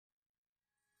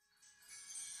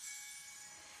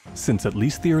Since at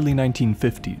least the early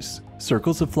 1950s,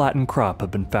 circles of flattened crop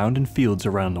have been found in fields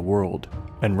around the world,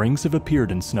 and rings have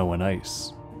appeared in snow and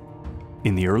ice.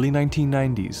 In the early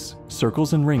 1990s,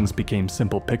 circles and rings became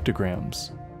simple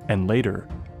pictograms, and later,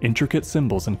 intricate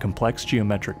symbols and complex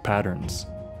geometric patterns.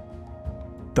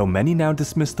 Though many now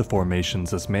dismiss the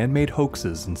formations as man-made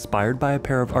hoaxes inspired by a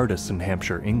pair of artists in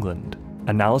Hampshire, England,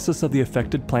 analysis of the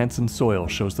affected plants and soil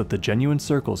shows that the genuine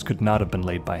circles could not have been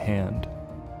laid by hand.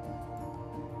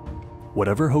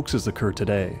 Whatever hoaxes occur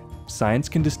today, science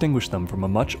can distinguish them from a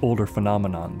much older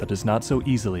phenomenon that is not so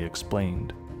easily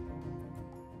explained.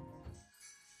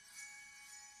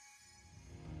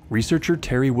 Researcher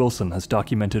Terry Wilson has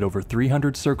documented over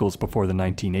 300 circles before the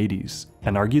 1980s,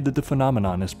 and argued that the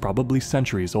phenomenon is probably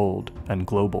centuries old and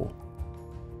global.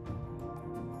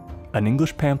 An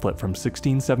English pamphlet from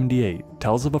 1678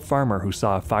 tells of a farmer who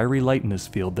saw a fiery light in his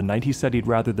field the night he said he'd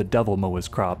rather the devil mow his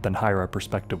crop than hire a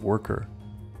prospective worker.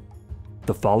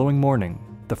 The following morning,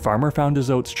 the farmer found his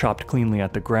oats chopped cleanly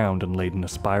at the ground and laid in a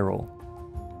spiral.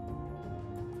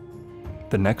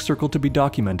 The next circle to be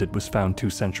documented was found 2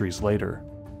 centuries later.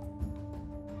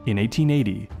 In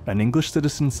 1880, an English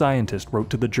citizen scientist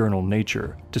wrote to the journal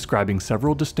Nature, describing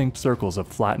several distinct circles of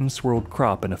flattened swirled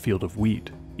crop in a field of wheat,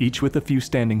 each with a few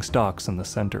standing stalks in the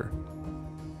center.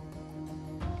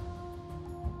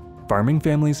 Farming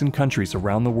families in countries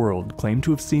around the world claim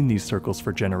to have seen these circles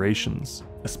for generations,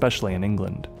 especially in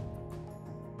England.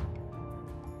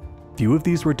 Few of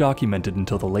these were documented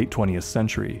until the late 20th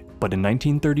century, but in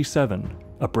 1937,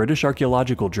 a British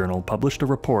archaeological journal published a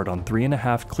report on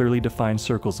 3.5 clearly defined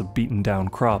circles of beaten down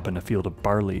crop in a field of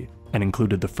barley, and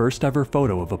included the first ever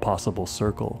photo of a possible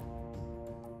circle.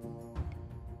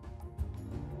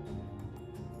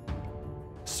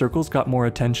 Circles got more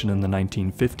attention in the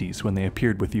 1950s when they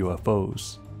appeared with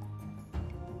UFOs.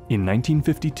 In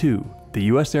 1952, the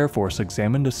US Air Force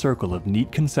examined a circle of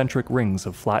neat concentric rings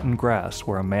of flattened grass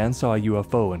where a man saw a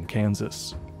UFO in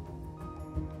Kansas.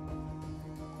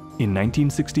 In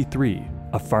 1963,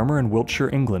 a farmer in Wiltshire,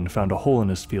 England found a hole in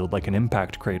his field like an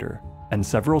impact crater, and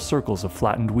several circles of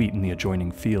flattened wheat in the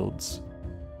adjoining fields.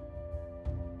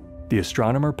 The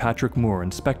astronomer Patrick Moore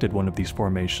inspected one of these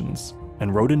formations,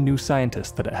 and wrote in New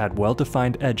Scientist that it had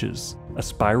well-defined edges, a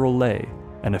spiral lay,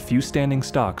 and a few standing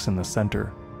stalks in the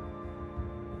center.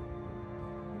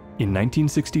 In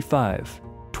 1965,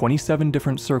 27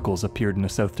 different circles appeared in a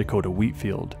South Dakota wheat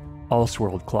field, all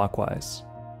swirled clockwise.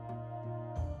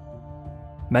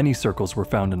 Many circles were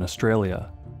found in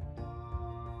Australia.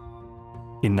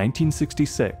 In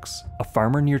 1966, a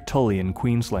farmer near Tully in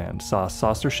Queensland saw a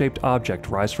saucer-shaped object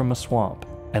rise from a swamp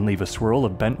and leave a swirl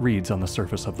of bent reeds on the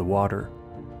surface of the water.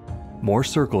 More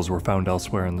circles were found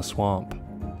elsewhere in the swamp.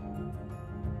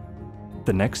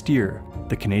 The next year,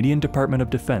 the Canadian Department of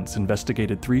Defense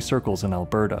investigated 3 circles in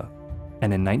Alberta,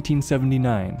 and in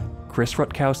 1979, Chris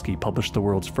Rutkowski published the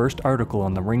world's first article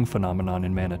on the ring phenomenon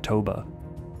in Manitoba.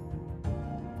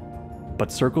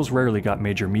 But circles rarely got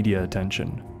major media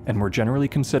attention, and were generally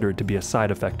considered to be a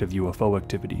side effect of UFO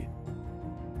activity.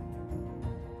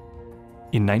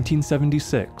 In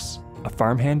 1976, a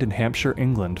farmhand in Hampshire,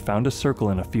 England found a circle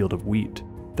in a field of wheat.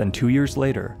 Then 2 years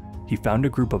later, he found a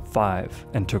group of 5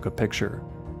 and took a picture.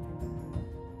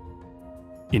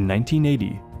 In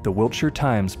 1980, the Wiltshire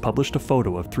Times published a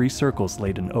photo of 3 circles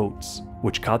laid in oats,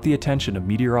 which caught the attention of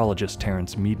meteorologist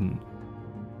Terence Meaden.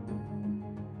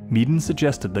 Meaden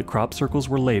suggested that crop circles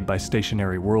were laid by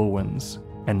stationary whirlwinds,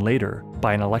 and later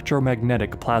by an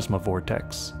electromagnetic plasma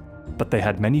vortex, but they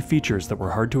had many features that were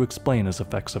hard to explain as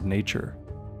effects of nature.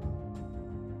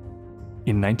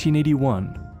 In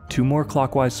 1981, 2 more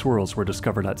clockwise swirls were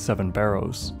discovered at Seven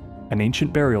Barrows, an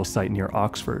ancient burial site near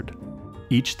Oxford,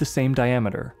 each the same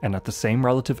diameter and at the same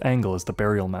relative angle as the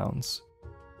burial mounds.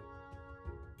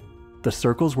 The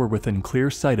circles were within clear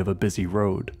sight of a busy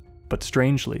road, but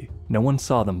strangely, no one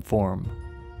saw them form.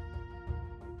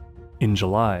 In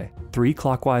July, 3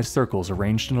 clockwise circles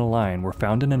arranged in a line were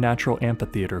found in a natural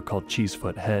amphitheater called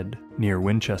Cheesefoot Head, near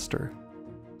Winchester.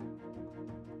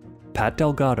 Pat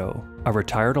Delgado, a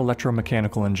retired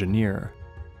electromechanical engineer,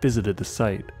 visited the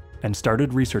site and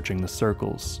started researching the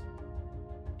circles.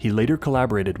 He later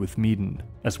collaborated with Meaden,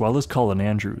 as well as Colin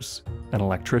Andrews, an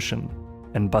electrician,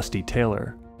 and Busty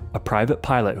Taylor, a private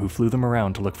pilot who flew them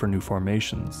around to look for new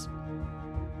formations.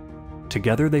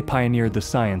 Together they pioneered the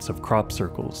science of crop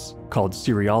circles, called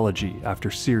Cereology after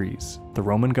Ceres, the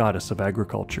Roman goddess of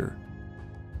agriculture.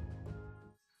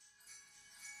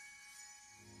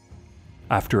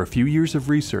 After a few years of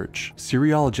research,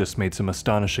 cereologists made some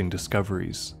astonishing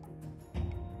discoveries.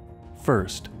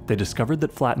 First, they discovered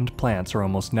that flattened plants are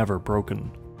almost never broken.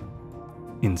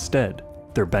 Instead,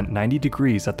 They're bent 90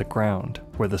 degrees at the ground,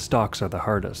 where the stalks are the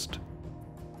hardest.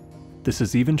 This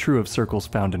is even true of circles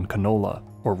found in canola,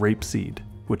 or rapeseed,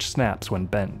 which snaps when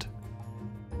bent.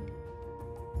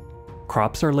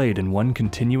 Crops are laid in one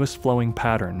continuous flowing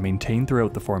pattern maintained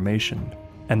throughout the formation,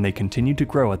 and they continue to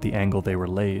grow at the angle they were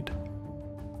laid.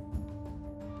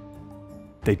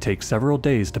 They take several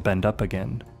days to bend up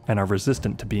again, and are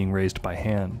resistant to being raised by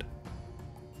hand.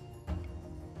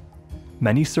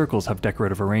 Many circles have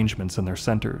decorative arrangements in their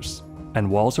centers,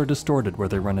 and walls are distorted where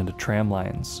they run into tram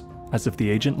lines, as if the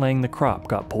agent laying the crop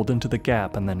got pulled into the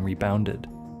gap and then rebounded.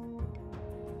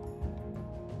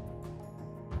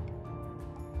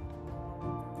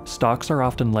 Stalks are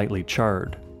often lightly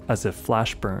charred, as if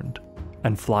flash burned,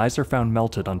 and flies are found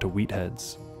melted onto wheat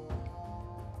heads.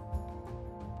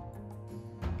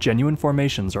 Genuine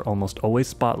formations are almost always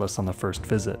spotless on the first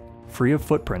visit, free of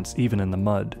footprints even in the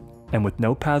mud, and with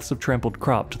no paths of trampled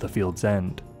crop to the field's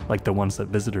end, like the ones that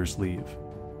visitors leave.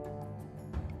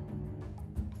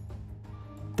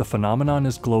 The phenomenon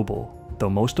is global, though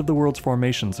most of the world's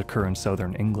formations occur in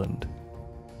southern England.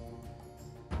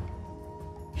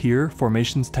 Here,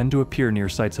 formations tend to appear near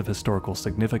sites of historical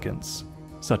significance,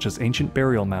 such as ancient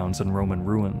burial mounds and Roman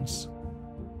ruins.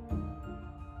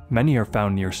 Many are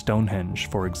found near Stonehenge,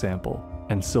 for example,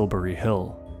 and Silbury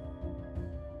Hill.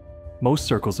 Most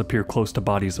circles appear close to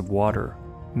bodies of water,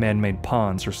 man-made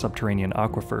ponds or subterranean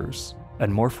aquifers,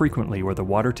 and more frequently where the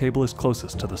water table is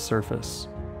closest to the surface.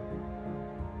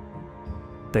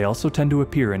 They also tend to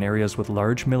appear in areas with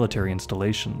large military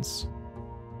installations.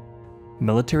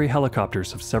 Military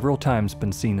helicopters have several times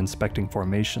been seen inspecting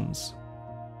formations.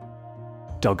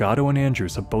 Delgado and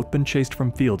Andrews have both been chased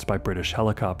from fields by British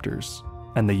helicopters,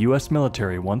 and the US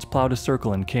military once plowed a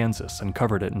circle in Kansas and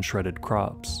covered it in shredded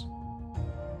crops.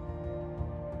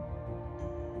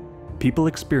 People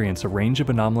experience a range of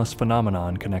anomalous phenomena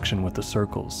in connection with the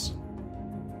circles.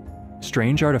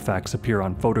 Strange artifacts appear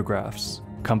on photographs,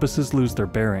 compasses lose their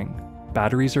bearing,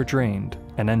 batteries are drained,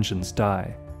 and engines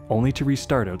die, only to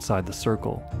restart outside the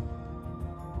circle.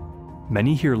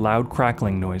 Many hear loud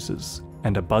crackling noises,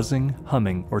 and a buzzing,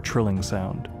 humming, or trilling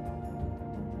sound.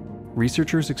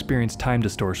 Researchers experience time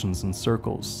distortions in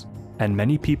circles, and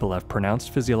many people have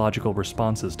pronounced physiological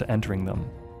responses to entering them,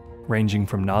 ranging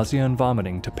from nausea and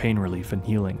vomiting to pain relief and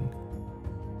healing.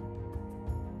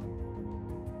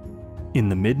 In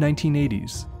the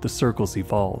mid-1980s, the circles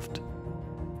evolved.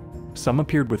 Some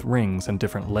appeared with rings and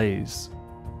different lays.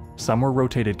 Some were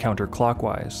rotated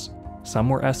counterclockwise, some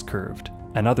were S-curved,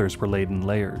 and others were laid in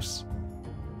layers.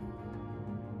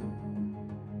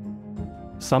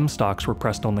 Some stalks were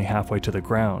pressed only halfway to the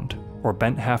ground, or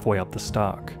bent halfway up the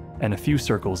stalk, and a few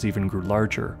circles even grew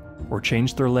larger, or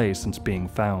changed their lay since being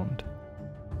found.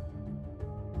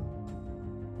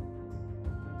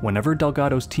 Whenever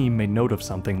Delgado's team made note of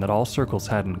something that all circles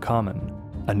had in common,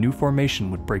 a new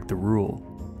formation would break the rule,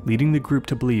 leading the group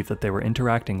to believe that they were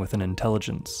interacting with an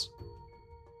intelligence.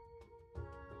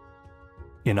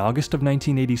 In August of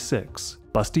 1986,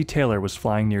 Busty Taylor was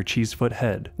flying near Cheesefoot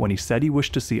Head when he said he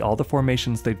wished to see all the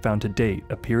formations they'd found to date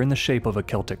appear in the shape of a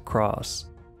Celtic cross.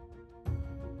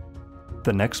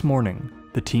 The next morning,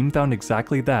 the team found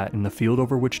exactly that in the field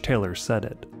over which Taylor said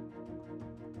it.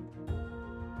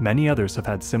 Many others have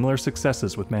had similar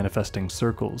successes with manifesting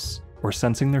circles, or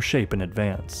sensing their shape in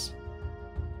advance.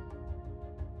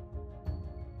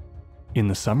 In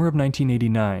the summer of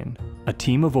 1989, a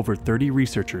team of over 30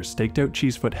 researchers staked out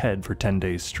Cheesefoot Head for 10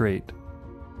 days straight.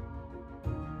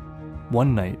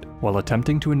 One night, while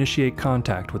attempting to initiate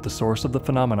contact with the source of the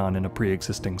phenomenon in a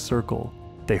pre-existing circle,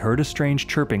 they heard a strange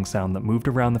chirping sound that moved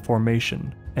around the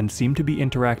formation and seemed to be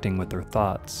interacting with their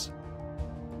thoughts.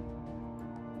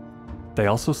 They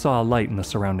also saw a light in the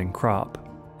surrounding crop,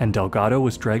 and Delgado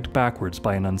was dragged backwards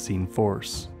by an unseen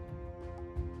force.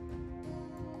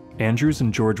 Andrews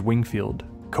and George Wingfield,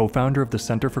 co-founder of the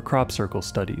Center for Crop Circle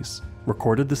Studies,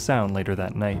 recorded the sound later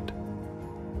that night.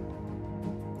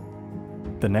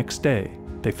 The next day,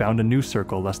 they found a new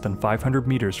circle less than 500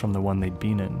 meters from the one they'd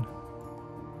been in.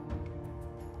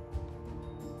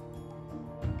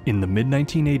 In the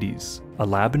mid-1980s, a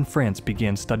lab in France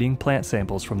began studying plant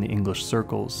samples from the English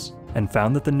circles, and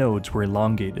found that the nodes were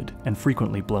elongated and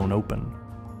frequently blown open.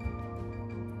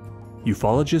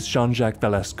 Ufologist Jean-Jacques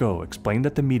Velasco explained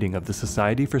at the meeting of the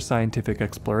Society for Scientific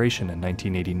Exploration in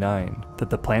 1989 that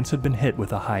the plants had been hit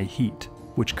with a high heat,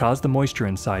 which caused the moisture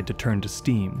inside to turn to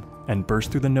steam and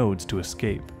burst through the nodes to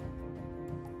escape.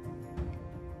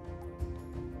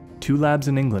 Two labs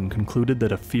in England concluded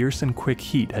that a fierce and quick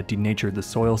heat had denatured the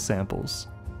soil samples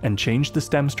and changed the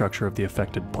stem structure of the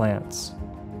affected plants.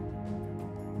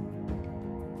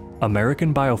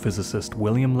 American biophysicist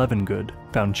William Levengood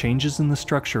found changes in the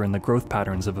structure and the growth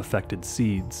patterns of affected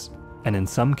seeds, and in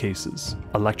some cases,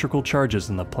 electrical charges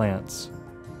in the plants.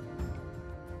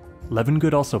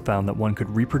 Levengood also found that one could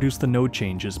reproduce the node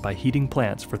changes by heating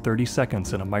plants for 30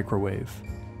 seconds in a microwave.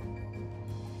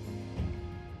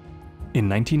 In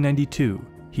 1992,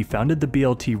 he founded the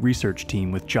BLT research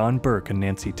team with John Burke and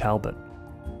Nancy Talbot.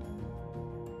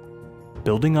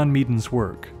 Building on Meaden's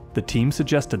work, the team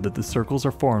suggested that the circles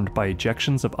are formed by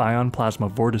ejections of ion plasma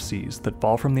vortices that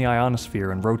fall from the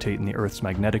ionosphere and rotate in the Earth's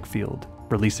magnetic field,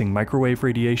 releasing microwave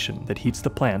radiation that heats the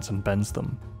plants and bends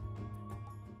them.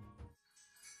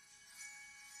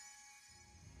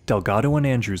 Delgado and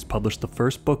Andrews published the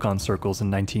first book on circles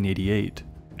in 1988,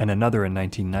 and another in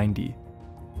 1990.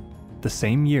 The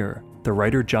same year, the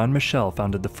writer John Michel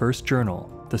founded the first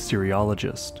journal, The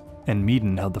Cereologist, and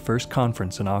Meaden held the first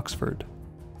conference in Oxford.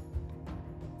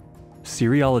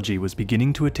 Cereology was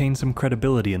beginning to attain some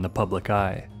credibility in the public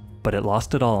eye, but it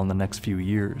lost it all in the next few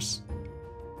years.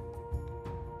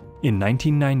 In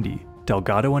 1990,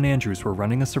 Delgado and Andrews were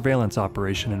running a surveillance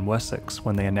operation in Wessex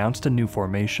when they announced a new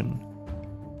formation.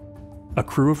 A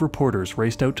crew of reporters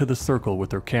raced out to the circle with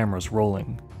their cameras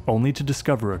rolling, only to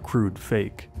discover a crude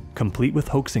fake, complete with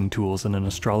hoaxing tools and an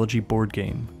astrology board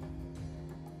game.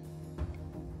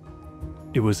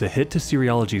 It was a hit to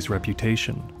Cereology's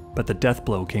reputation, but the death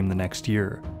blow came the next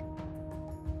year.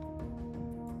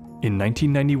 In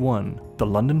 1991, the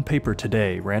London paper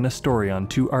Today ran a story on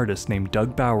two artists named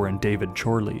Doug Bower and David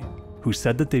Chorley, who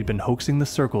said that they'd been hoaxing the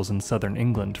circles in southern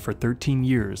England for 13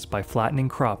 years by flattening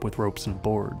crop with ropes and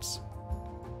boards.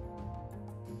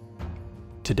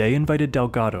 Today invited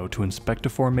Delgado to inspect a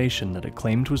formation that it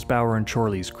claimed was Bower and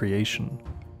Chorley's creation.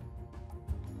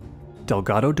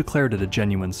 Delgado declared it a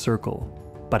genuine circle,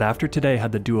 but after Today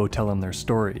had the duo tell him their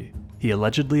story, he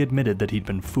allegedly admitted that he'd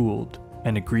been fooled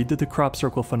and agreed that the crop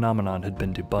circle phenomenon had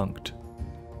been debunked.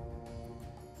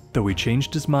 Though he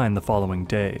changed his mind the following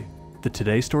day, the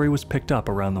Today story was picked up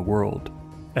around the world,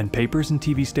 and papers and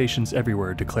TV stations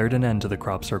everywhere declared an end to the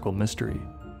crop circle mystery.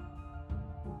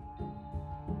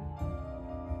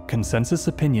 Consensus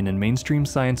opinion in mainstream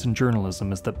science and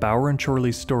journalism is that Bower and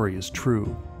Chorley's story is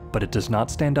true, but it does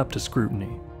not stand up to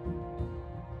scrutiny.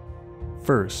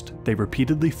 First, they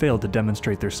repeatedly failed to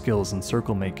demonstrate their skills in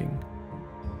circle making.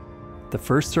 The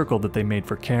first circle that they made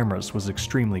for cameras was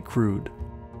extremely crude.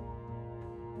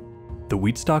 The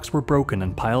wheat stalks were broken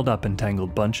and piled up in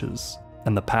tangled bunches,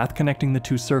 and the path connecting the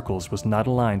two circles was not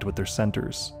aligned with their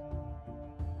centers.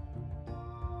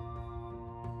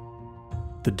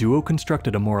 The duo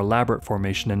constructed a more elaborate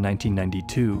formation in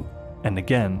 1992, and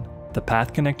again, the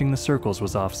path connecting the circles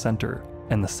was off-center,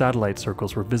 and the satellite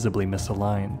circles were visibly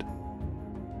misaligned.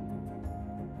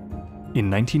 In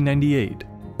 1998,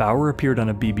 Bower appeared on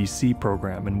a BBC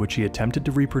program in which he attempted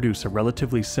to reproduce a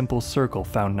relatively simple circle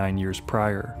found 9 years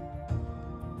prior.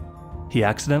 He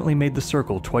accidentally made the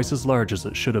circle twice as large as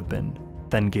it should have been,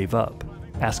 then gave up,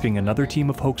 asking another team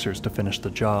of hoaxers to finish the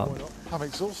job. I'm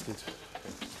exhausted.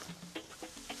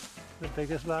 The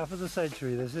biggest laugh of the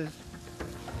century, this is.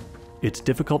 It's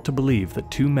difficult to believe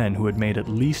that two men who had made at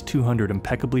least 200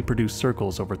 impeccably produced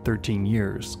circles over 13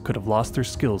 years could have lost their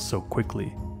skills so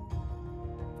quickly.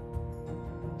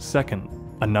 Second,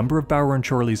 a number of Bower and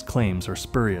Chorley's claims are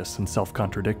spurious and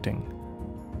self-contradicting.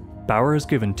 Bower has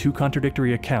given two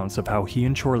contradictory accounts of how he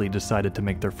and Chorley decided to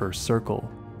make their first circle,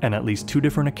 and at least two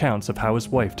different accounts of how his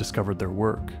wife discovered their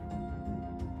work.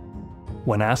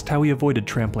 When asked how he avoided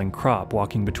trampling crop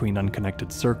walking between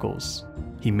unconnected circles,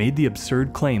 he made the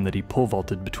absurd claim that he pole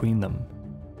vaulted between them.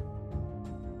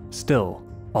 Still,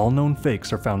 all known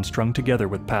fakes are found strung together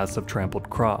with paths of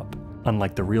trampled crop,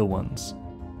 unlike the real ones.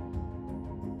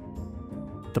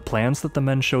 The plans that the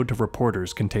men showed to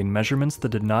reporters contained measurements that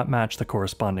did not match the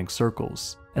corresponding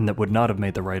circles, and that would not have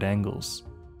made the right angles.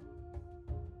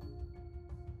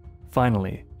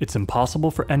 Finally, it's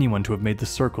impossible for anyone to have made the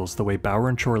circles the way Bower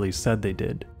and Chorley said they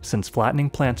did, since flattening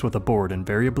plants with a board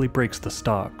invariably breaks the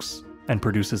stalks, and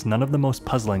produces none of the most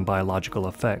puzzling biological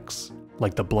effects,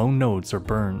 like the blown nodes or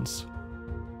burns.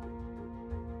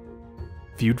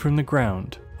 Viewed from the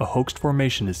ground, a hoaxed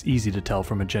formation is easy to tell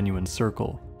from a genuine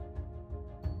circle.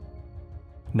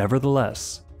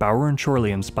 Nevertheless, Bower and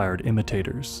Chorley inspired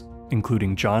imitators,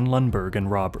 including John Lundberg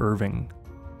and Rob Irving.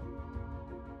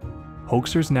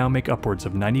 Hoaxers now make upwards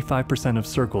of 95% of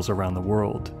circles around the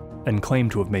world, and claim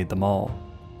to have made them all,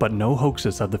 but no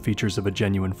hoaxes have the features of a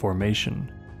genuine formation,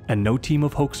 and no team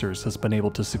of hoaxers has been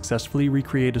able to successfully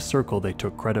recreate a circle they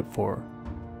took credit for.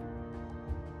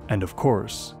 And of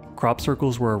course, crop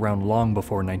circles were around long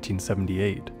before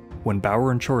 1978, when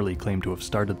Bower and Chorley claimed to have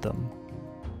started them.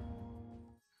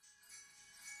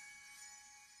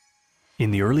 In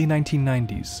the early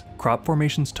 1990s, crop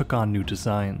formations took on new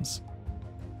designs.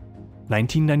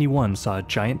 1991 saw a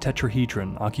giant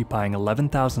tetrahedron occupying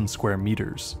 11,000 square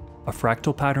meters, a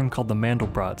fractal pattern called the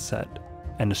Mandelbrot set,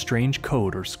 and a strange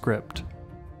code or script.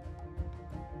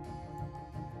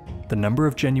 The number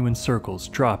of genuine circles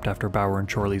dropped after Bauer and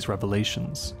Chorley's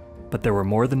revelations, but there were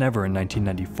more than ever in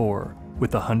 1994,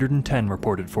 with 110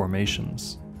 reported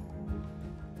formations.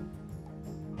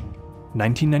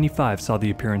 1995 saw the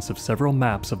appearance of several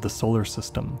maps of the solar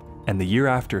system, and the year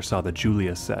after saw the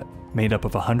Julia set, made up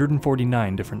of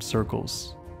 149 different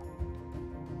circles.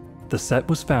 The set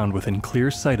was found within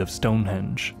clear sight of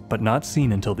Stonehenge, but not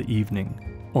seen until the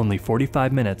evening, only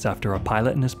 45 minutes after a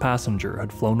pilot and his passenger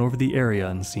had flown over the area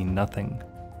and seen nothing.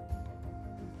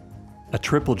 A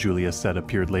triple Julia set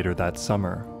appeared later that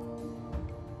summer.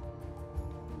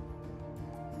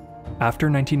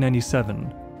 After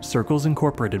 1997, circles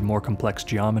incorporated more complex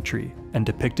geometry and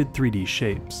depicted 3D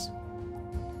shapes.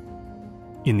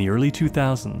 In the early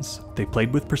 2000s, they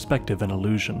played with perspective and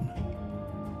illusion.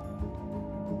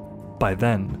 By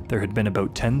then, there had been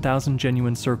about 10,000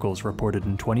 genuine circles reported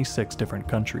in 26 different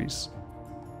countries.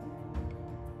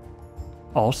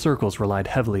 All circles relied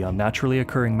heavily on naturally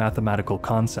occurring mathematical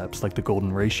concepts like the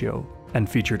golden ratio, and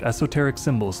featured esoteric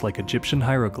symbols like Egyptian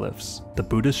hieroglyphs, the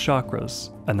Buddhist chakras,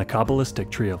 and the Kabbalistic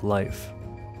tree of life.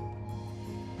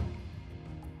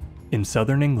 In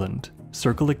southern England,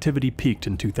 circle activity peaked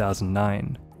in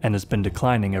 2009, and has been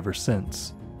declining ever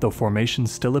since, though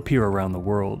formations still appear around the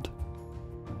world.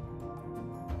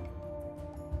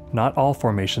 Not all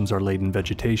formations are laid in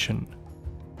vegetation.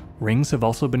 Rings have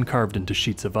also been carved into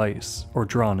sheets of ice, or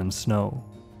drawn in snow.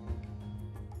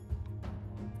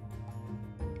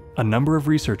 A number of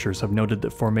researchers have noted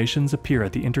that formations appear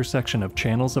at the intersection of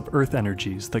channels of Earth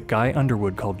energies that Guy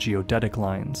Underwood called geodetic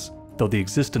lines, though the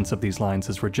existence of these lines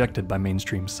is rejected by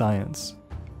mainstream science.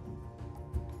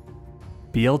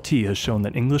 BLT has shown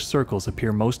that English circles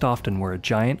appear most often where a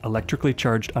giant electrically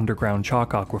charged underground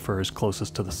chalk aquifer is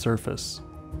closest to the surface.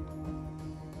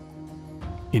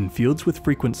 In fields with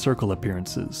frequent circle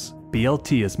appearances,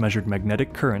 BLT has measured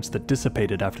magnetic currents that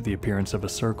dissipated after the appearance of a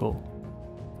circle.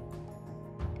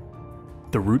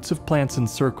 The roots of plants in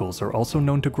circles are also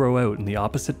known to grow out in the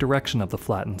opposite direction of the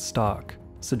flattened stalk,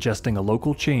 suggesting a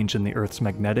local change in the Earth's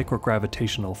magnetic or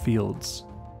gravitational fields.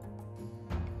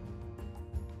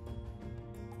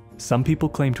 Some people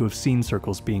claim to have seen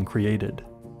circles being created.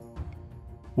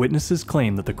 Witnesses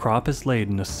claim that the crop is laid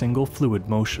in a single fluid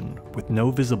motion with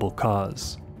no visible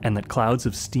cause, and that clouds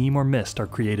of steam or mist are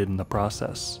created in the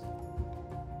process.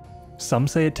 Some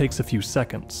say it takes a few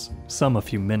seconds, some a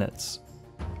few minutes.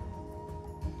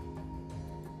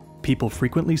 People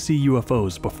frequently see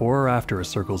UFOs before or after a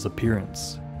circle's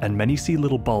appearance, and many see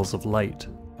little balls of light.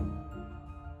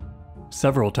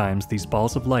 Several times these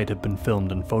balls of light have been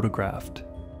filmed and photographed.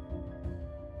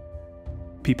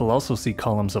 People also see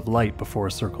columns of light before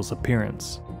a circle's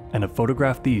appearance, and have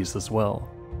photographed these as well.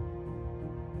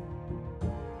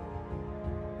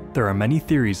 There are many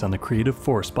theories on the creative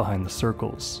force behind the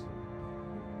circles.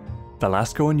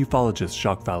 Thalasco and ufologist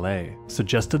Jacques Vallée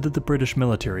suggested that the British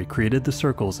military created the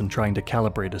circles in trying to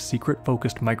calibrate a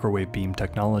secret-focused microwave beam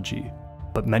technology,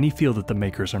 but many feel that the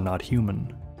makers are not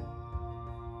human.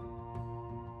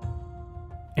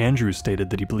 Andrews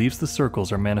stated that he believes the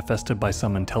circles are manifested by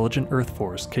some intelligent Earth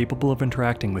force capable of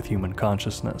interacting with human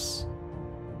consciousness.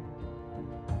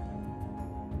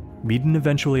 Meaden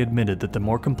eventually admitted that the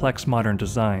more complex modern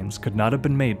designs could not have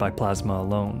been made by plasma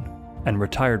alone, and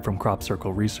retired from crop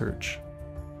circle research.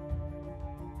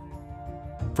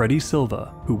 Freddy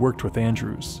Silva, who worked with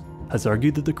Andrews, has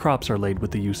argued that the crops are laid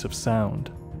with the use of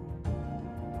sound.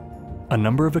 A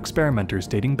number of experimenters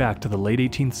dating back to the late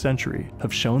 18th century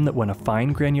have shown that when a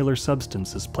fine granular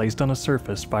substance is placed on a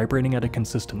surface vibrating at a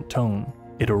consistent tone,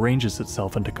 it arranges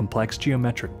itself into complex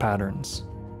geometric patterns.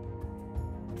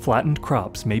 Flattened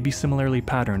crops may be similarly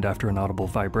patterned after inaudible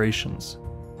vibrations.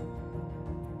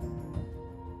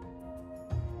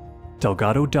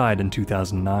 Delgado died in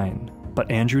 2009,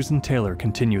 but Andrews and Taylor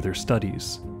continue their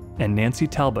studies, and Nancy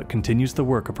Talbot continues the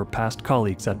work of her past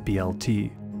colleagues at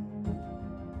BLT.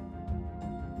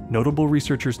 Notable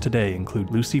researchers today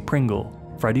include Lucy Pringle,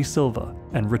 Freddy Silva,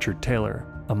 and Richard Taylor,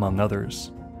 among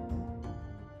others.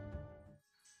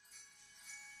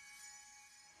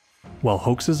 While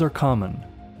hoaxes are common,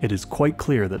 it is quite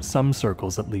clear that some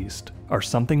circles, at least, are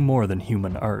something more than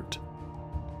human art.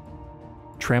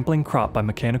 Trampling crop by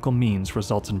mechanical means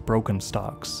results in broken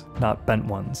stalks, not bent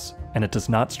ones, and it does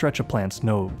not stretch a plant's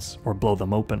nodes or blow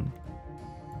them open.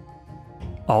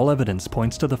 All evidence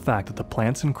points to the fact that the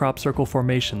plants in crop circle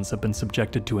formations have been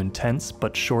subjected to intense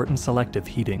but short and selective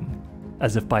heating,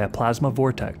 as if by a plasma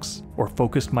vortex or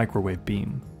focused microwave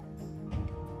beam.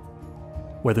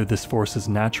 Whether this force is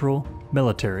natural,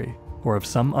 military, or of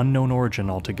some unknown origin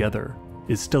altogether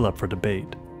is still up for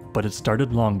debate, but it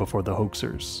started long before the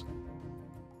hoaxers.